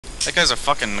That guy's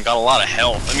got a lot of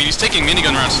health. I mean, he's taking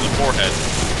minigun rounds to the forehead.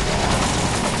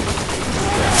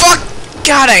 Fuck!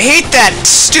 God, I hate that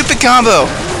stupid combo!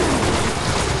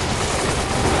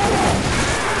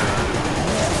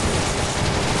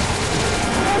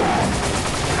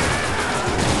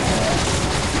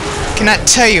 Cannot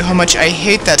tell you how much I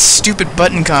hate that stupid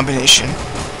button combination.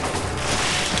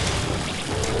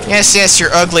 Yes, yes,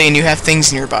 you're ugly and you have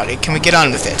things in your body. Can we get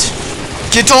on with it?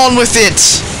 Get on with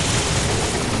it!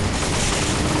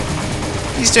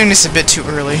 He's doing this a bit too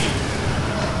early.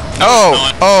 Oh,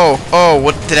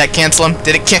 what, did that cancel him?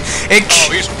 Did it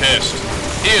Oh, he's pissed.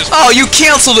 He is Oh, you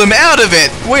canceled him out of it!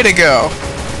 Way to go!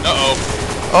 Uh-oh.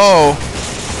 Oh.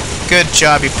 Good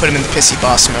job, you put him in the pissy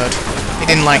boss mode. He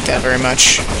didn't like that very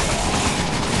much.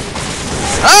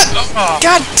 Ah!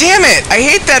 God damn it! I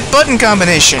hate that button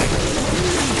combination!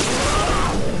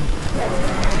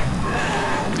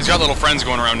 He's got little friends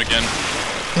going around again.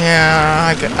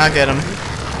 Yeah, I get him.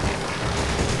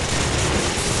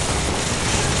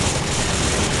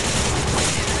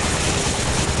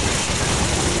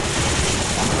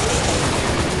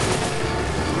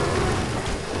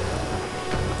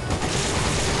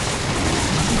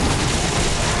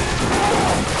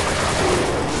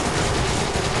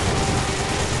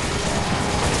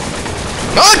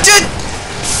 Oh, dude!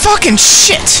 Fucking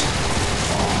shit!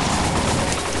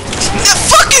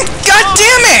 Fucking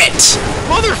goddamn it!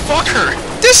 Motherfucker!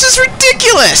 This is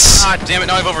ridiculous! God damn it,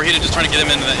 now I've overheated just trying to get him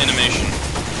into the animation.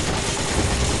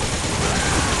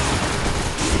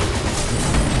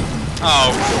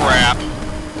 Oh, crap.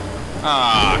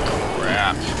 Ah,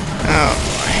 crap. Oh.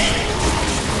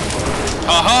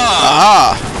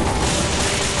 Aha!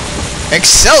 Ah!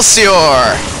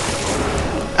 Excelsior!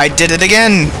 I did it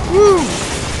again! Woo!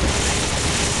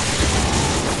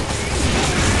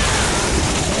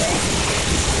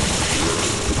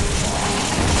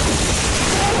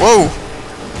 Whoa!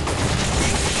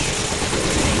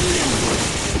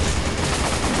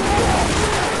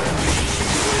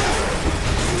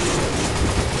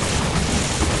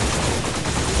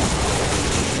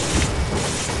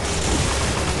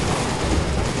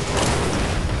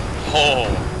 Oh.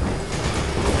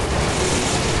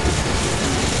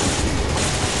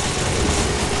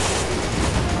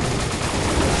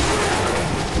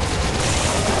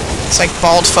 It's like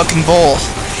bald fucking bull.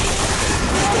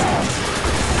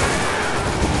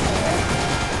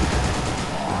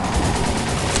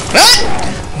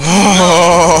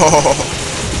 Oh.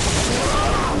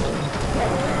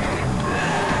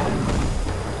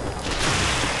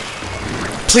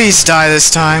 Please die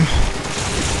this time.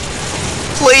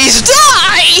 Please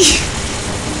die!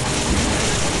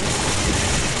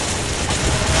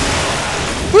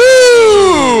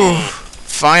 Woo!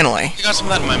 Finally. I got some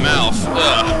of that in my mouth.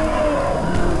 Ugh.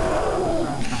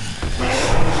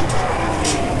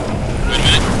 Wait a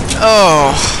minute.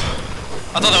 Oh.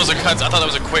 I thought that was a cut. I thought that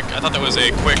was a quick,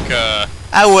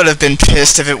 I would have been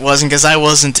pissed if it wasn't, because I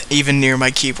wasn't even near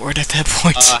my keyboard at that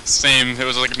point. Same. It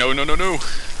was like, no, no, no, no.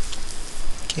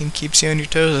 Game keeps you on your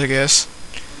toes, I guess.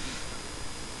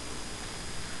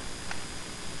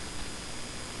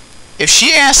 If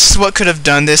she asks what could have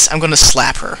done this, I'm gonna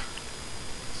slap her.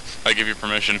 I give you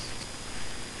permission.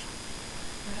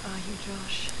 Where are you,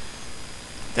 Josh?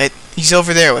 He's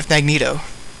over there with Magneto.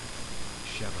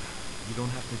 Sheva, you don't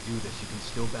have to do this. You can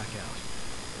still back out.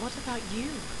 What about you?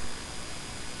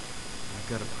 I've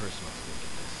got a personal stake in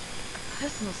this.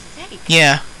 Personal stake?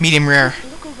 Yeah, medium rare.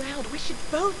 Look around. We should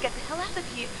both get the hell out of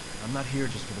here. I'm not here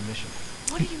just for the mission.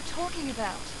 What are you talking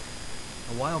about?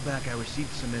 A while back, I received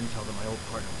some intel that my old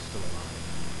partner was still alive.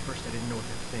 First, I didn't know what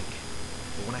to think.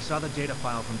 But when I saw the data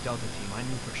file from Delta Team, I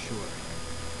knew for sure.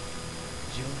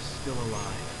 Jill is still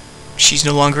alive. She's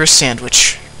no longer a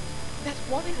sandwich. That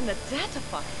wasn't in the data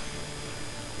file.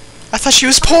 I thought she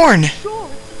was porn! Sure,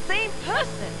 it's the same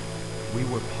person. We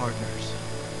were partners.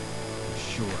 For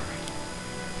sure.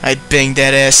 I'd banged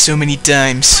that ass so many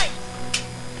times.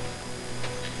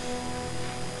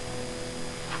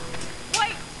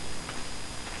 Wait!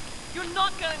 You're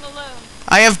not going alone.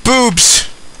 I have boobs!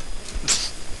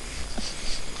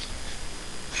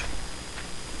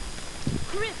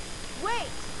 Chris, wait!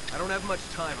 I don't have much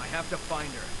time. I have to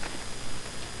find her.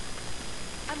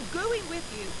 I'm going with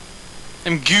you.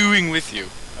 I'm gooing with you.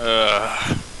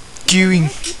 Gooing.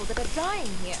 There's people that are dying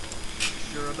here.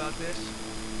 Sure about this?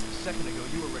 A second ago,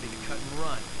 you were ready to cut and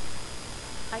run.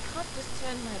 I can't just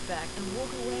turn my back and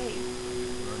walk away.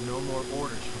 There are no more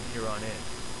orders from here on in.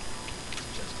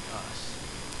 It's just us.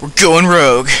 We're going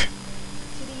rogue.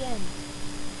 To the end.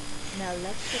 Now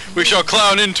let's get We shall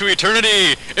clown into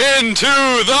eternity, into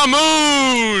the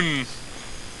moon!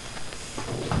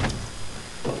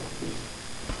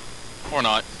 Or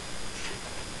not.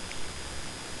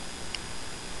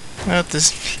 Well,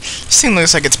 this thing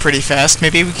looks like it's pretty fast.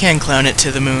 Maybe we can clown it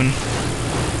to the moon.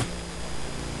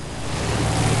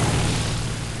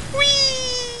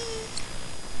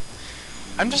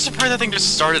 I'm just surprised that thing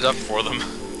just started up for them.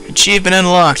 Achievement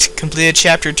unlocked. Completed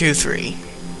chapter 2-3.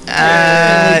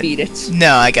 Beat it.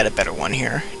 No, I got a better one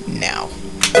here. Now.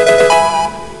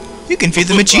 You can view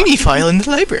the Magini file in the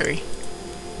library.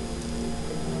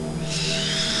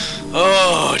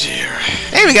 Oh dear.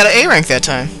 Hey, we got an A rank that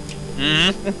time.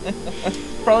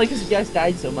 Mm-hmm. Probably because you guys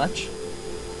died so much.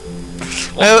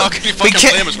 Well, how can you fucking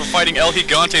blame us for fighting El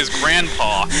Gigante's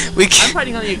grandpa? I'm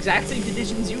fighting on the exact same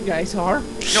conditions you guys are.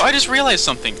 No, I just realized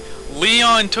something.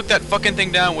 Leon took that fucking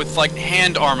thing down with, like,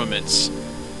 hand armaments.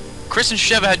 Chris and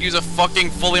Sheva had to use a fucking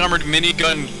fully armored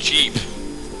minigun jeep.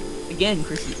 Again,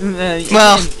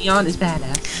 well, Leon is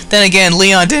badass. Then again,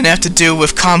 Leon didn't have to do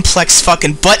with complex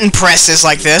fucking button presses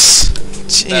like this.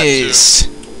 Jeez.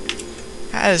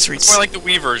 That's more like the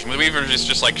Wii version. The Wii version is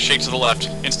just like shake to the left,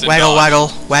 instant waggle, dodge.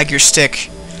 waggle, wag your stick.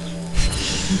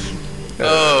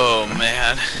 Oh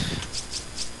man.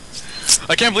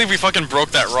 I can't believe we fucking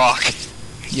broke that rock.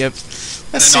 Yep.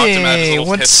 Let's knocked him out of his see,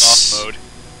 little pissed off mode.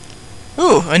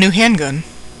 Ooh, a new handgun.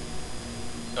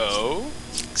 Oh?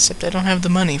 Except I don't have the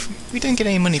money. We didn't get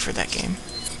any money for that game.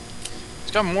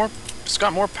 It's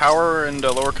got more power and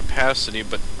a lower capacity,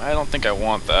 but I don't think I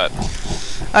want that.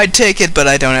 I'd take it, but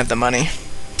I don't have the money.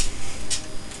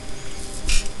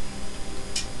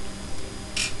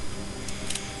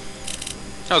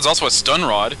 Oh, it's also a stun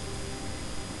rod.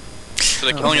 So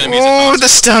like killing enemies Oh, the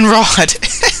stun rod!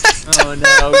 Oh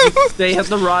no, they have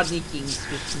the Rodney King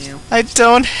switch now. I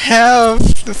don't have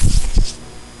the...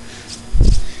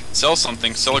 Sell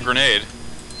something. Sell a grenade.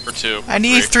 Or two. I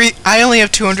need three. I only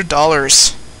have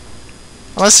 $200.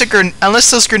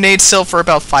 Unless those grenades sell for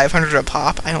about 500 a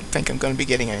pop, I don't think I'm going to be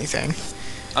getting anything.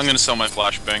 I'm going to sell my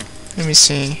flashbang. Let me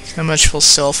see how much will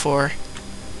sell for.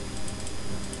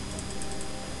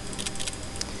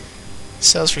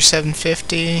 Sells for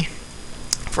 $7.50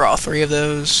 for all three of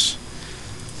those,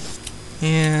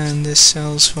 and this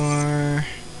sells for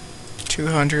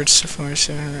 200 so far.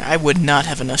 So I would not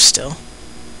have enough still.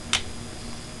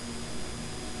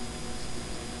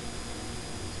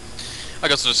 I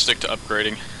guess I'll just stick to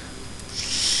upgrading.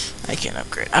 I can't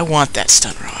upgrade. I want that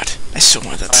stun rod. I still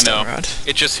want that stun rod.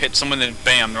 It just hit someone and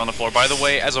bam, they're on the floor. By the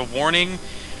way, as a warning,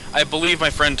 I believe my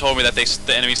friend told me that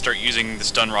the enemies start using the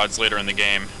stun rods later in the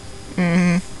game.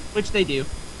 Mm-hmm. Which they do.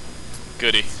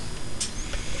 Goody.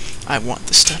 I want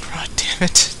the stun rod, damn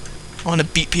it. I want to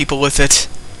beat people with it.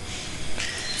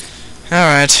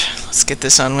 Alright, let's get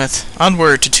this on with.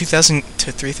 Onward to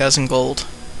 3,000 gold.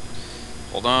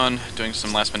 Hold on, doing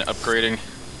some last minute upgrading.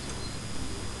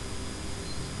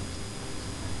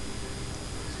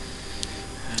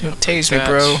 Don't tase me,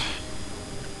 bro.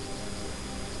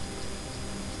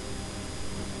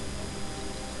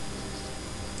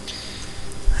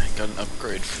 I got an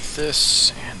upgrade for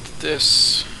this and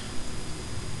this.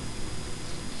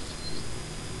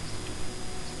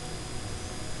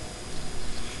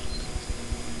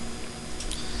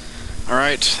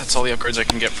 Alright, that's all the upgrades I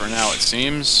can get for now, it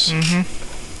seems.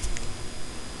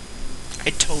 I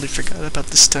totally forgot about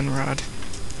the stun rod.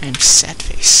 I'm sad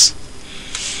face.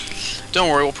 Don't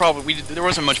worry, there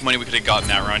wasn't much money we could have gotten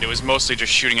that round. It was mostly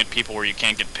just shooting at people where you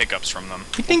can't get pickups from them.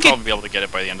 We'll probably be able to get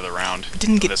it by the end of the round. We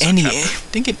didn't get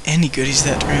any goodies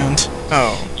that round.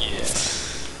 Oh. Yeah.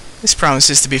 This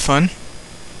promises to be fun.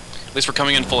 At least we're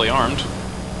coming in fully armed.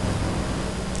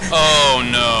 Oh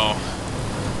no.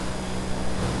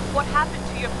 What happened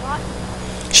to your plot?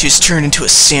 She's turned into a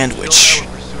sandwich.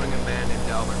 We're pursuing a man named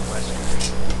Albert Wesker.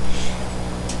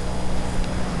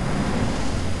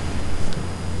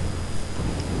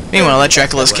 Meanwhile, at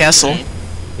Dracula's castle.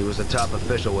 He was a top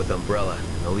official with Umbrella,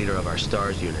 and the leader of our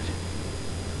STARS unit.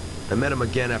 I met him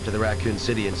again after the Raccoon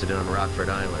City incident on Rockford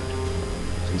Island.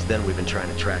 Since then, we've been trying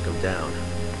to track him down.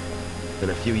 Then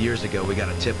a few years ago, we got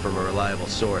a tip from a reliable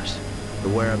source. The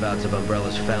whereabouts of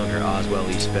Umbrella's founder, Oswell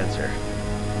E. Spencer.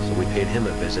 So we paid him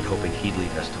a visit, hoping he'd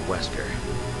lead us to Wesker.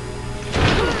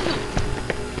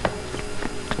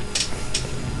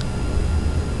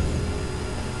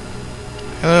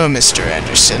 Hello, Mr.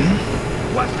 Anderson.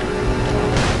 What?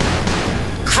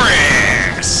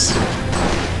 Chris!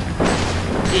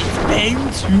 It's been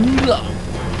too long.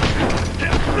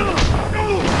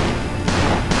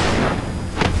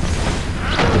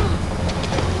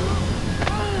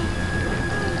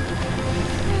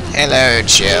 Hello,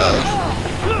 Jill.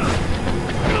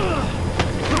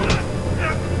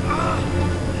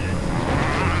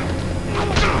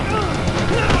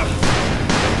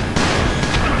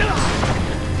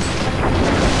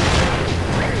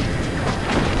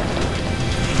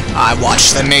 I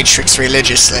watch The Matrix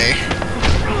religiously.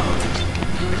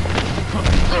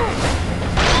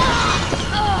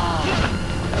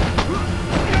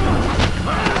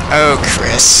 Oh,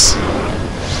 Chris.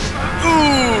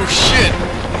 Ooh, shit!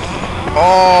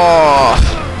 Oh!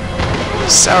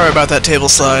 Sorry about that table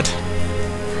slide.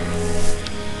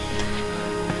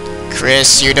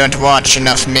 Chris, you don't watch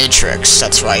enough Matrix,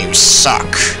 that's why you suck.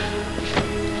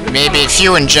 Maybe if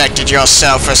you injected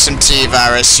yourself with some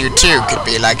T-virus, you too could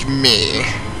be like me.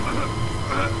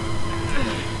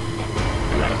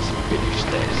 Let's finish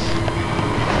this.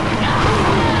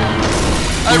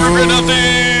 I regret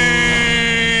nothing!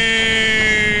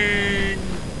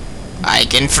 I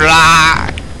can fly!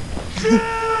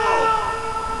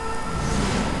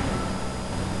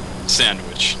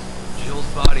 Sandwich. Jill's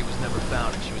body was never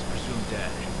found and she was presumed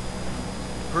dead.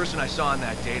 The person I saw in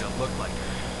that data looked like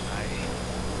her. I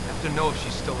have to know if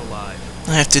she's still alive.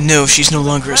 I have to know if she's no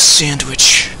longer a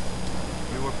sandwich.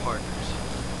 We were partners.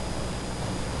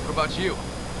 What about you?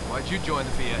 Why'd you join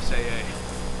the BSAA?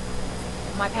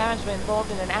 My parents were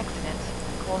involved in an accident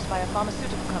caused by a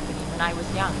pharmaceutical company when I was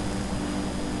young.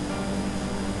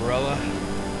 Umbrella?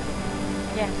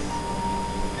 Yes.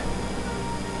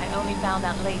 I only found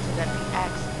out later that the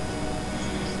accident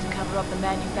was to cover up the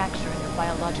manufacturing of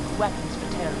biological weapons for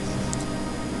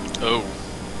terrorists. Oh.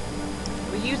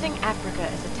 We're using Africa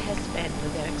as a test bed for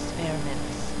their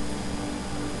experiments.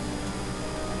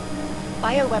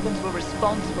 Bioweapons were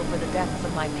responsible for the deaths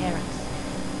of my parents.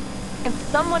 And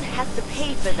someone has to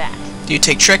pay for that. Do you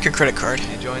take Trek or credit card?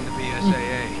 You joined the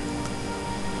BSAA.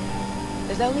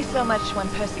 There's only so much one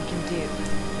person can do.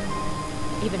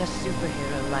 Even a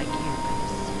superhero like you,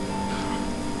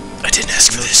 Bruce. I didn't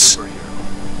ask for No this.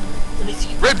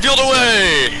 superhero. Redfield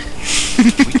away!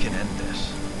 We can end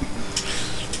this.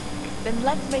 Then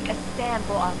let's make a stand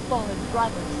for our fallen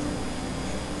brothers.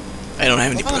 I don't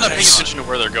have any I'm not paying brothers. attention to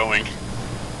where they're going.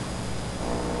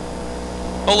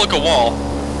 Oh, look, a wall.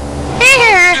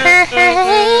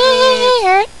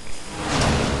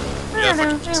 Yeah,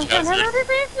 fucking Chaz there.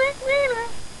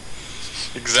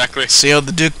 Exactly. See how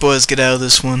the Duke boys get out of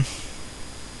this one.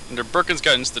 Under Birkin's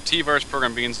guidance, the T-Virus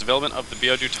program begins development of the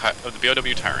BOW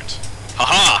Tyrant.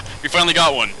 Haha! We finally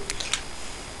got one!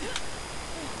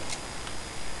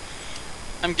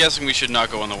 I'm guessing we should not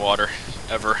go in the water.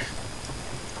 Ever.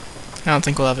 I don't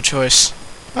think we'll have a choice.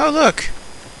 Oh, look!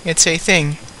 It's a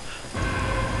thing.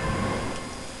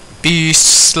 Beast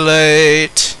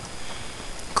Slate.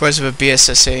 Course of a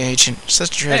BSSA agent.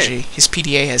 Such a tragedy. His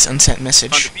PDA has unsent Found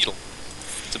message. a beetle.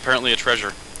 It's apparently a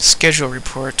treasure. Schedule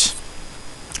report.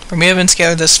 From evidence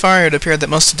gathered thus far, it appeared that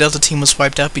most of the Delta team was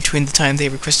wiped out between the time they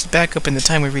requested backup and the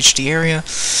time we reached the area.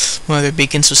 One of their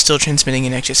beacons was still transmitting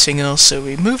an active signal, so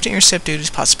we moved to intercept due to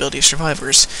the possibility of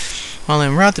survivors. While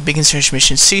en route, the beacon's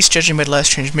transmission ceased. Judging by the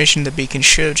last transmission, the beacon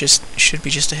should be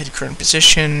just ahead of current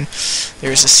position.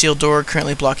 There is a sealed door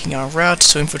currently blocking our route,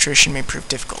 so infiltration may prove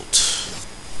difficult.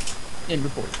 End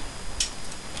report.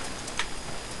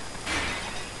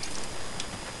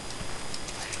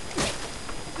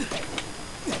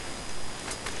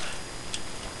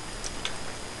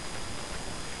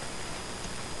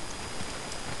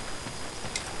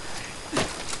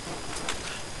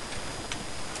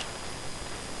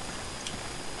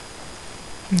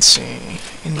 Let's see.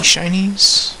 Any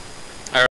shinies?